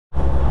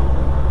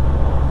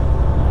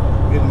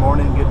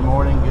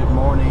good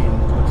morning.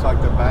 Looks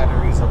like the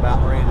battery's about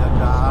ready to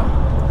die,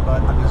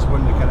 but I just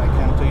wanted to kind of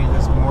come to you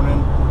this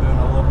morning. We're doing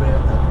a little bit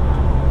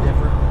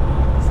different,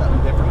 something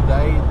different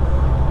today.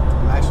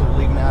 I'm actually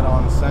leaving out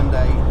on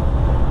Sunday,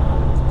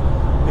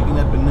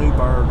 picking up in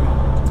Newburgh,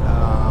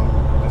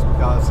 just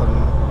because some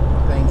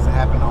things that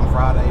happened on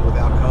Friday with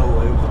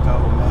Alcoa. It was a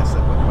total mess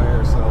up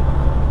there, so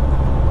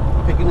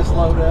picking this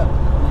load up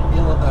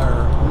in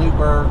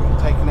Newburgh,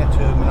 taking it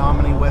to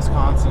Menominee,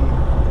 Wisconsin,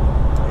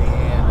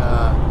 and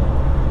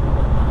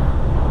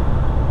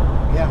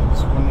yeah,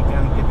 just wanted to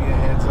kind of give you a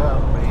heads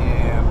up,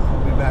 and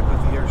we'll be back with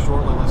you here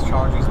shortly. Let's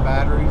charge these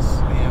batteries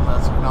and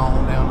let's get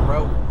on down the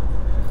road.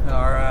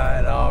 All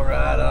right.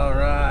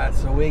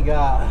 So we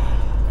got.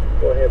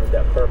 Go ahead with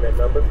that permit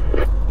number.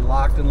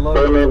 Locked and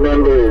loaded. Permit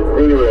number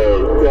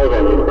is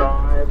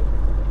 075.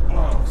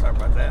 Oh, sorry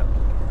about that.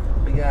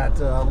 We got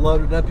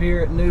loaded up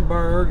here at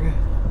Newburgh.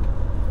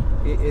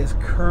 It is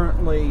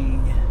currently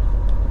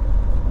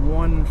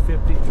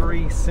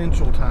 1:53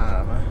 Central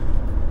Time,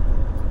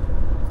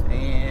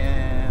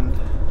 and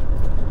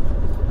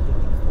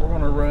we're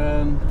going to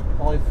run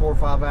probably 4 or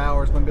 5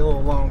 hours, maybe a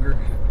little longer.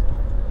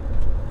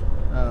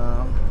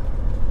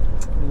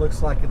 It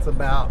looks like it's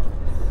about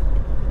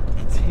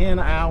 10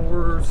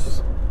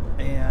 hours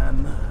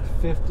and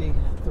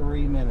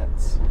 53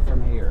 minutes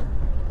from here.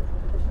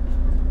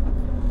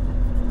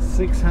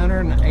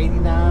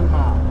 689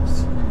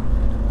 miles.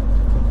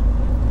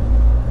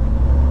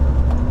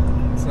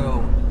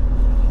 So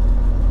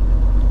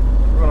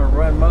we're going to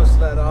run most of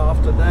that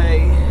off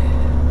today,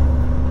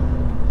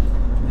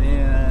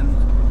 then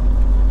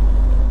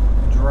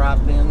drop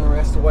in the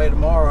rest of the way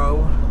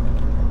tomorrow,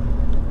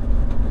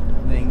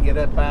 then get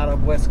up out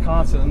of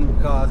Wisconsin,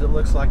 because it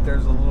looks like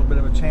there's a little bit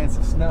of a chance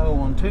of snow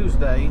on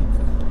Tuesday.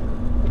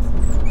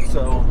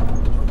 So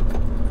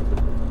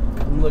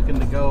I'm looking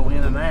to go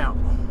in and out.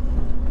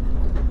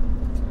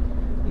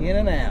 In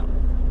and out.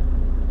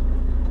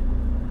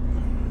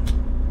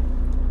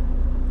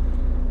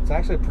 It's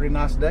actually a pretty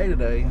nice day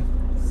today.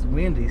 It's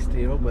windy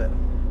still, but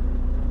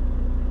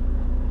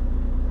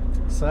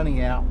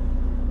sunny out.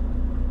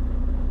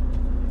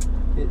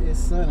 It is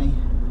sunny.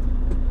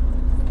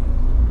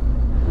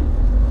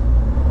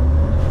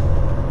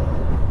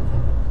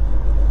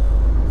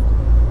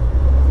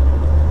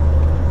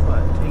 It's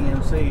like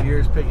TMC here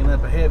is picking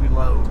up a heavy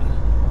load,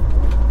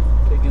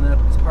 picking up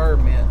its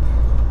permit.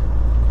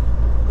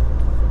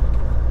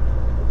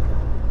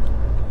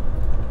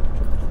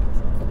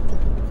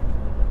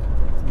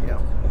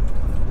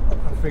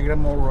 Figured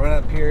I'm gonna run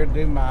up here and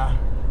do my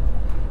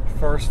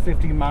first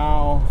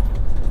 50-mile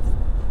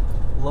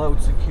load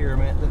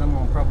securement. Then I'm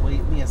gonna probably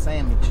eat me a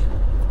sandwich.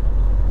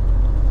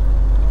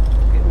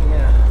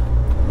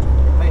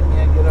 Make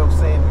me a good old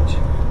sandwich.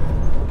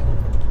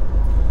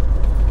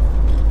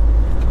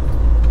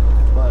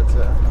 But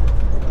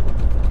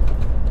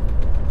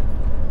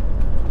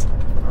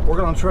we're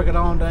gonna truck it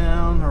on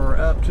down or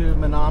up to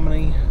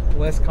Menominee,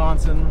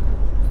 Wisconsin,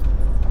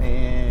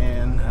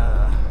 and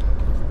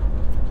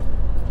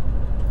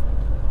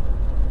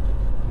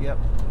yep,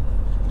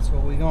 that's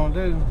what we're gonna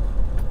do.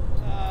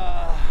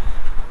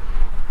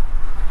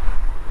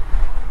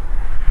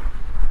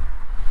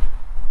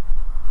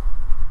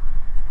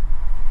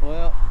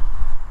 Well,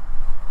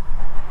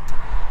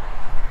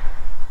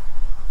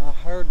 I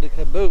heard the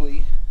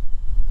kabooey.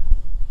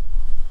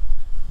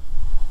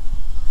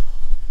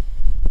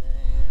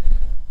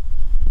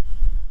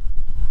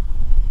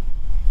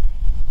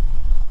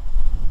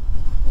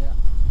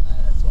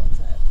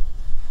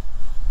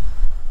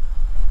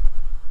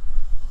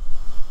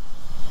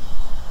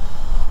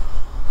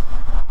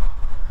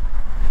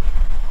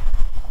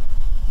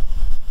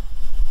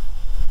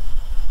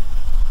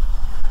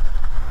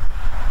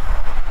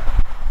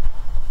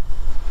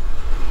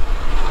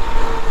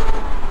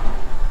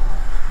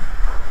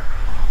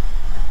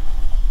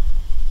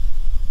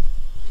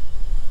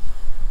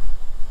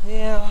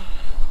 Yeah,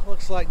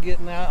 looks like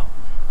getting up,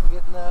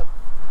 getting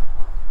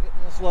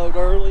this load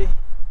early.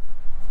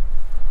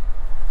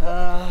 It's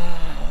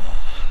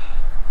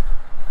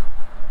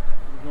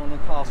going to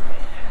cost me.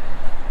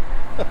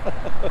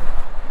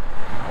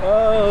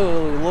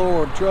 Oh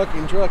Lord,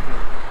 trucking.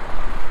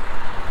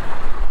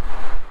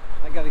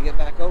 I got to get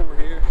back over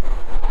here.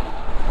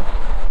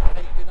 I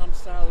hate being on the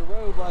side of the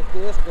road like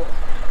this, but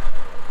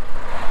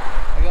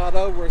I got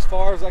over as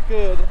far as I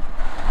could.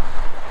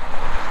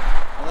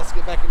 Let's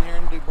get back in here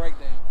and do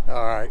breakdown.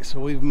 All right, so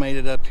we've made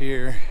it up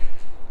here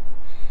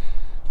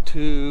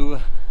to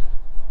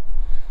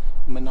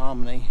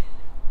Menominee,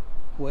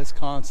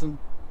 Wisconsin.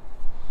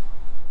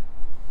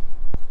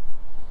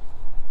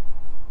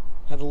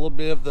 Had a little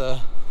bit of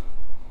the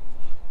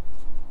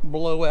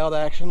blowout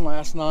action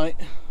last night.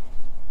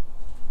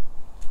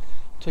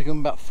 Took them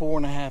about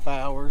 4.5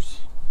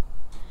 hours.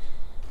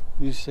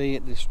 You see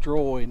it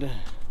destroyed.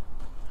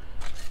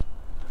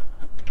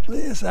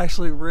 This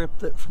actually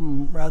ripped it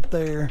from right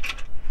there,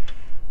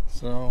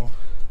 so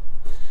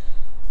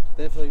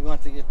definitely going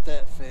to have to get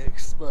that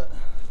fixed, but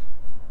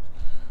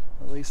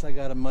at least I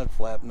got a mud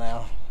flap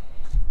now.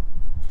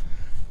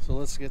 So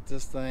let's get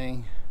this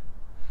thing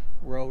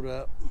rolled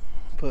up,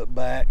 put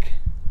back,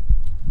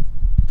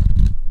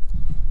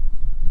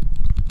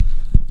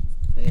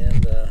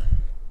 and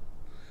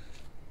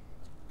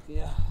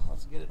yeah,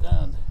 let's get it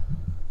done.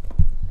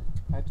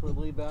 After we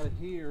leave out of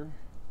here,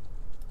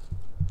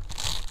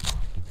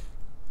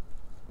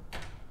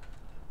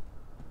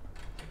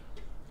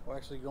 we're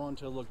actually going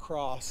to La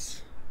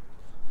Crosse,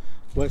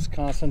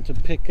 Wisconsin to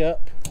pick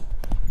up,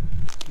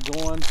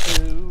 going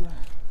to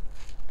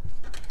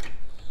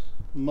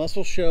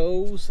Muscle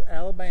Shoals,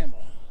 Alabama.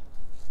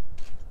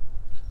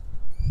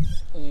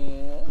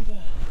 And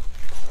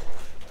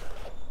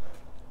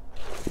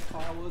if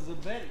I was a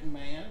betting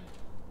man,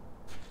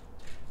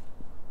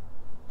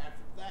 after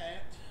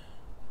that,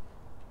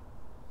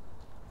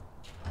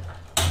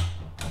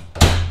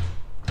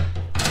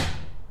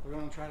 they're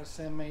going to try to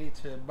send me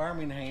to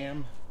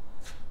Birmingham,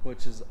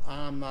 which is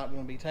I'm not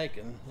going to be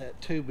taking that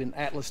tubing,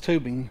 Atlas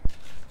tubing.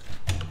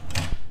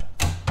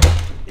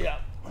 Yeah.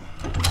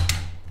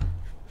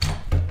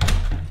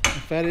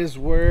 If that is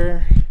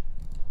where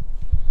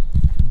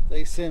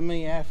they send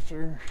me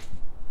after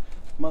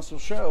Muscle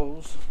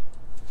Shoals,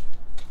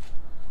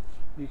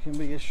 you can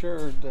be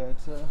assured that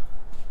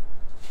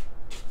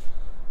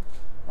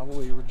I will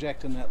be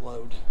rejecting that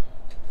load.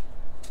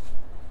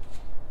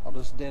 I'll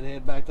just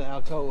deadhead back to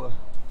Alcoa.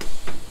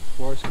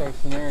 Worst case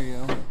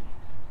scenario.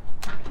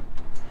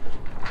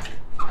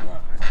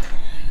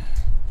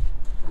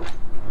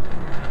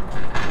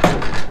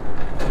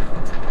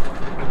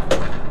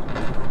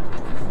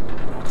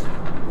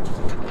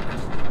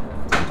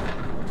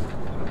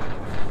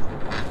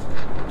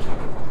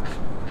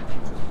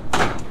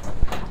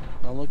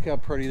 Now look how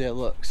pretty that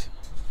looks.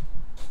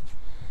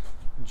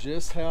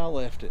 Just how I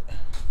left it.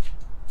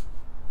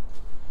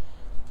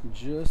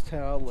 Just how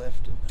I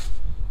left it.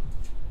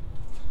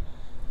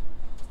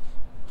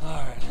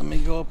 Alright, let me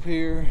go up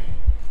here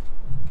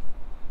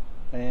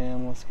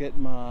and let's get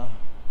my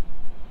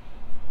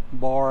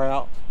bar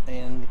out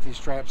and get these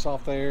straps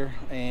off there,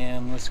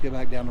 and let's get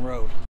back down the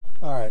road.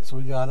 Alright, so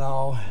we got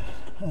all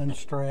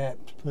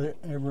unstrapped, put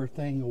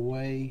everything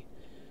away.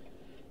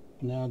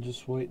 Now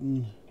just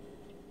waiting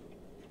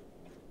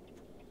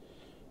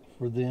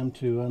for them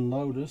to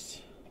unload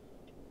us.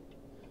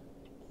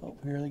 Oh,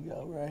 here they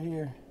go, right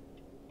here.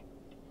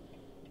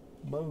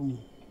 Boom.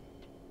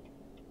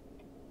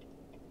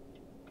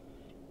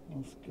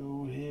 Let's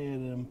go ahead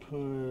and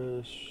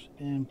push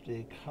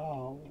empty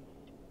call.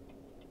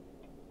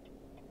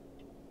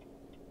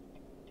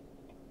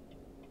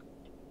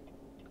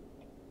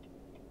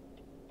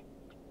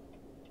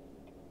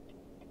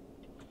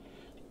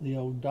 The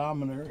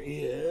odometer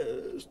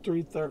is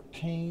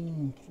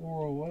 313,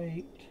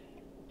 408.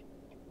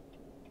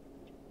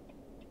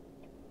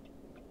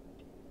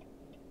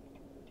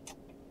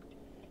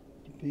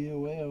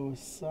 BOL is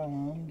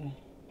signed.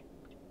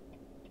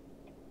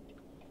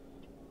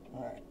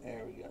 Alright,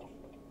 there we go.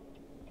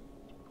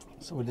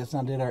 So we just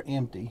now did our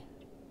empty.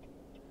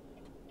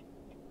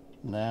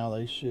 Now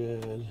they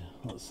should,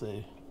 let's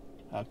see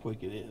how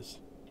quick it is.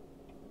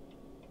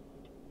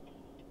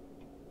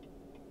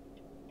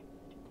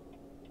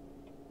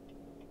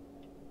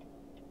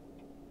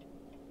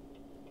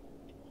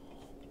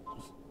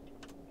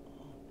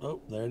 Oh,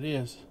 there it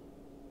is.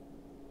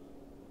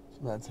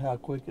 So that's how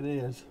quick it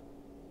is.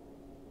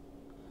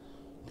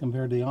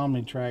 Compared to the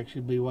Omnitrack,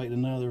 should be waiting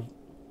another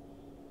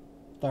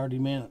 30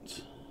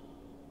 minutes.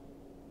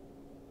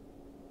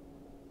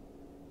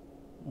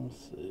 Let's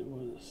see,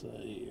 what does it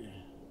say here?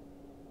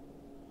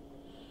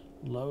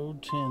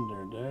 Load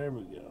tender, there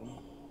we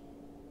go.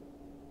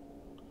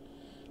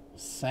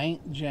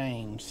 St.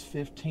 James,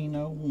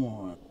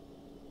 1501.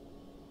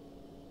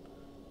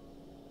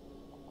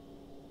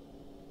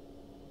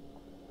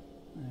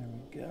 There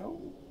we go.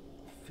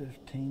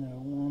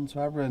 1501.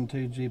 So I've run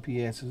 2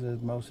 GPSs,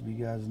 as most of you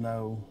guys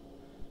know.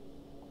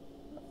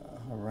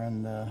 I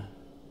run the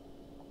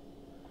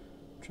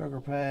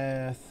Trucker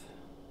Path,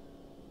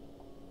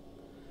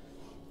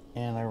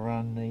 and I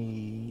run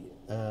the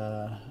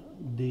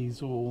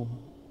diesel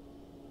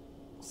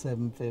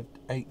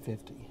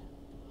 850.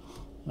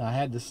 Now I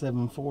had the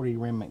 740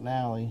 Rim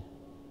McNally,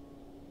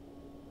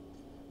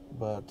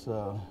 but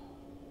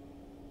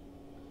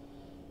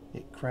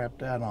it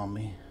crapped out on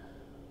me.